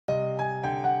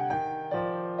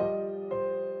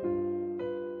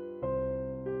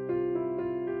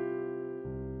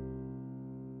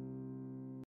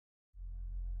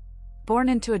Born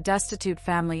into a destitute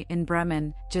family in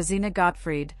Bremen, Josina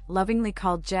Gottfried, lovingly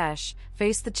called Jesh,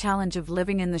 faced the challenge of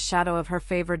living in the shadow of her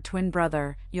favored twin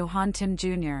brother, Johann Tim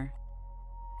Jr.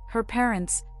 Her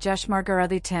parents, Jesh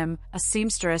Margarethi Tim, a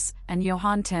seamstress, and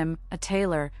Johann Tim, a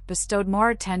tailor, bestowed more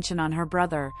attention on her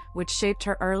brother, which shaped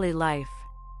her early life.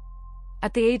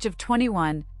 At the age of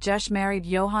 21, Jesh married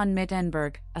Johann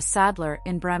Mittenberg, a saddler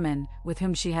in Bremen, with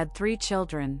whom she had 3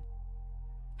 children.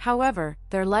 However,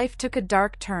 their life took a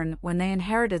dark turn when they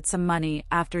inherited some money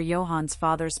after Johann's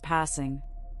father's passing.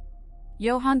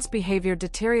 Johann's behavior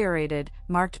deteriorated,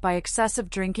 marked by excessive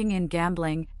drinking and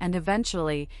gambling, and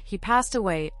eventually, he passed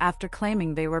away after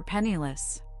claiming they were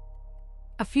penniless.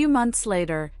 A few months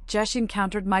later, Jesh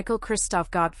encountered Michael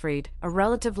Christoph Gottfried, a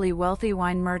relatively wealthy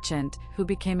wine merchant, who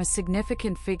became a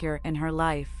significant figure in her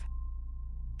life.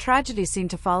 Tragedy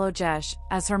seemed to follow Jesh,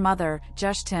 as her mother,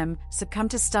 Jesh Tim, succumbed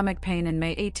to stomach pain in May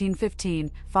 1815,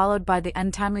 followed by the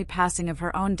untimely passing of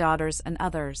her own daughters and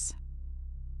others.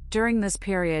 During this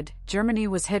period, Germany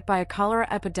was hit by a cholera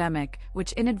epidemic,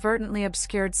 which inadvertently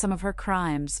obscured some of her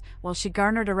crimes, while she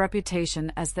garnered a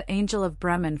reputation as the Angel of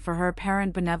Bremen for her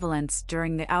apparent benevolence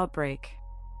during the outbreak.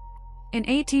 In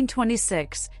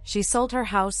 1826, she sold her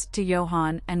house to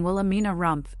Johann and Wilhelmina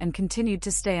Rumpf and continued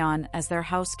to stay on as their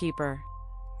housekeeper.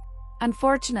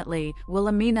 Unfortunately,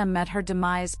 Wilhelmina met her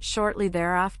demise shortly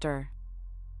thereafter.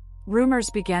 Rumors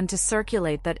began to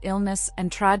circulate that illness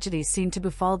and tragedy seemed to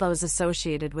befall those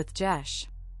associated with Jesh.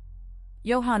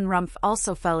 Johann Rumpf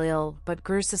also fell ill but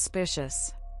grew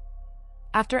suspicious.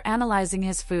 After analyzing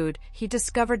his food, he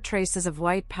discovered traces of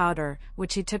white powder,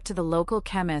 which he took to the local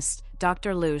chemist,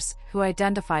 Dr. Luce, who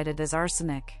identified it as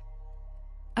arsenic.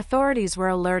 Authorities were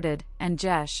alerted, and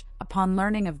Jesh, upon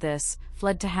learning of this,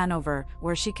 fled to Hanover,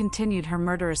 where she continued her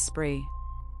murderous spree.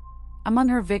 Among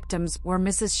her victims were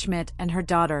Mrs. Schmidt and her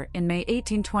daughter in May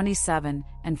 1827,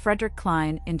 and Frederick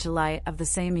Klein in July of the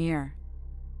same year.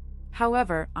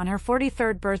 However, on her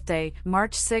 43rd birthday,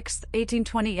 March 6,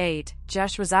 1828,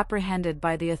 Jesh was apprehended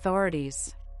by the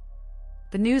authorities.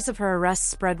 The news of her arrest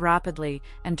spread rapidly,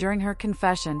 and during her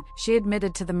confession, she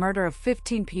admitted to the murder of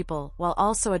 15 people while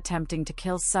also attempting to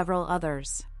kill several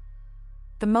others.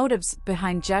 The motives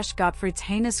behind Jesh Gottfried's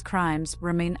heinous crimes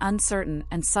remain uncertain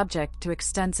and subject to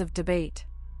extensive debate.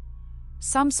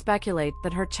 Some speculate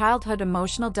that her childhood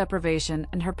emotional deprivation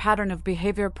and her pattern of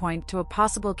behavior point to a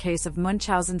possible case of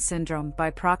Munchausen syndrome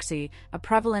by proxy, a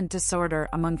prevalent disorder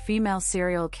among female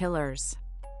serial killers.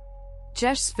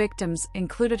 Jesh's victims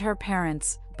included her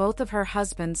parents, both of her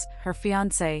husbands, her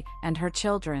fiancé, and her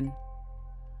children.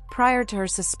 Prior to her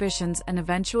suspicions and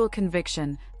eventual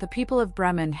conviction, the people of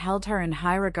Bremen held her in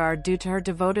high regard due to her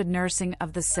devoted nursing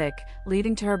of the sick,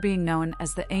 leading to her being known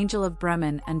as the Angel of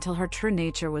Bremen until her true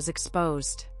nature was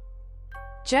exposed.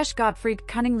 Jesh Gottfried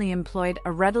cunningly employed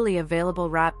a readily available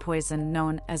rat poison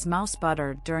known as mouse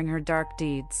butter during her dark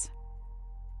deeds.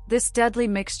 This deadly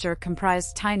mixture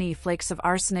comprised tiny flakes of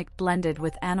arsenic blended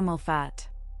with animal fat.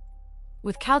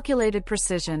 With calculated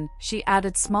precision, she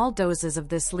added small doses of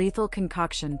this lethal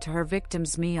concoction to her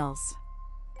victims' meals.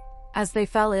 As they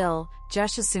fell ill,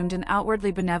 Jesh assumed an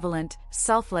outwardly benevolent,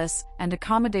 selfless, and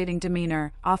accommodating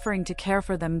demeanor, offering to care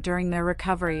for them during their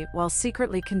recovery while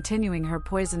secretly continuing her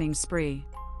poisoning spree.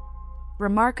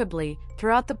 Remarkably,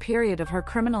 throughout the period of her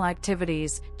criminal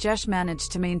activities, Jesh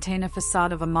managed to maintain a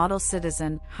facade of a model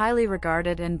citizen, highly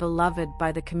regarded and beloved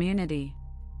by the community.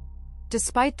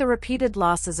 Despite the repeated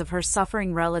losses of her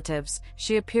suffering relatives,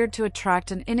 she appeared to attract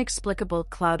an inexplicable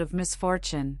cloud of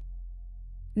misfortune.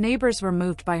 Neighbors were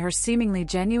moved by her seemingly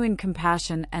genuine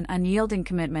compassion and unyielding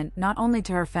commitment not only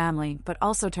to her family but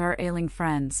also to her ailing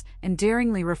friends,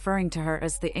 endearingly referring to her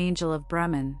as the Angel of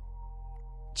Bremen.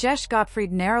 Jesh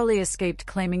Gottfried narrowly escaped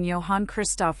claiming Johann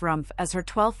Christoph Rumpf as her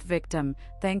 12th victim,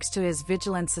 thanks to his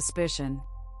vigilant suspicion.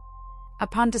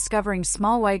 Upon discovering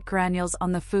small white granules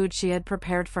on the food she had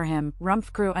prepared for him,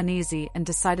 Rumpf grew uneasy and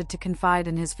decided to confide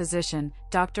in his physician,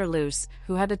 Dr. Luce,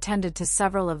 who had attended to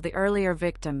several of the earlier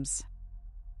victims.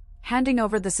 Handing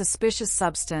over the suspicious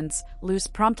substance, Luce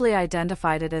promptly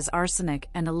identified it as arsenic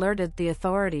and alerted the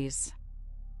authorities.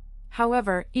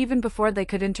 However, even before they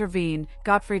could intervene,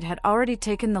 Gottfried had already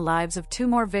taken the lives of 2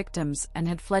 more victims and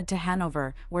had fled to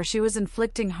Hanover, where she was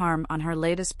inflicting harm on her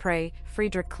latest prey,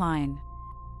 Friedrich Klein.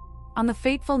 On the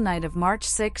fateful night of March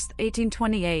 6,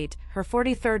 1828, her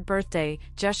 43rd birthday,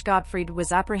 Jesh Gottfried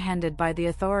was apprehended by the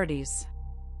authorities.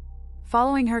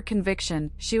 Following her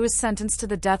conviction, she was sentenced to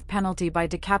the death penalty by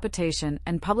decapitation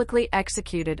and publicly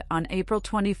executed on April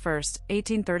 21,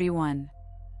 1831.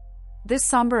 This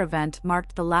somber event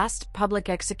marked the last public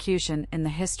execution in the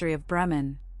history of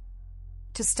Bremen.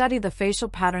 To study the facial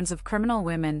patterns of criminal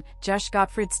women, Jesch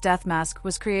Gottfried's death mask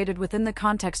was created within the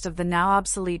context of the now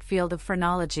obsolete field of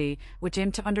phrenology, which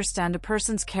aimed to understand a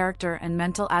person's character and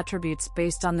mental attributes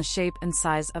based on the shape and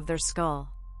size of their skull.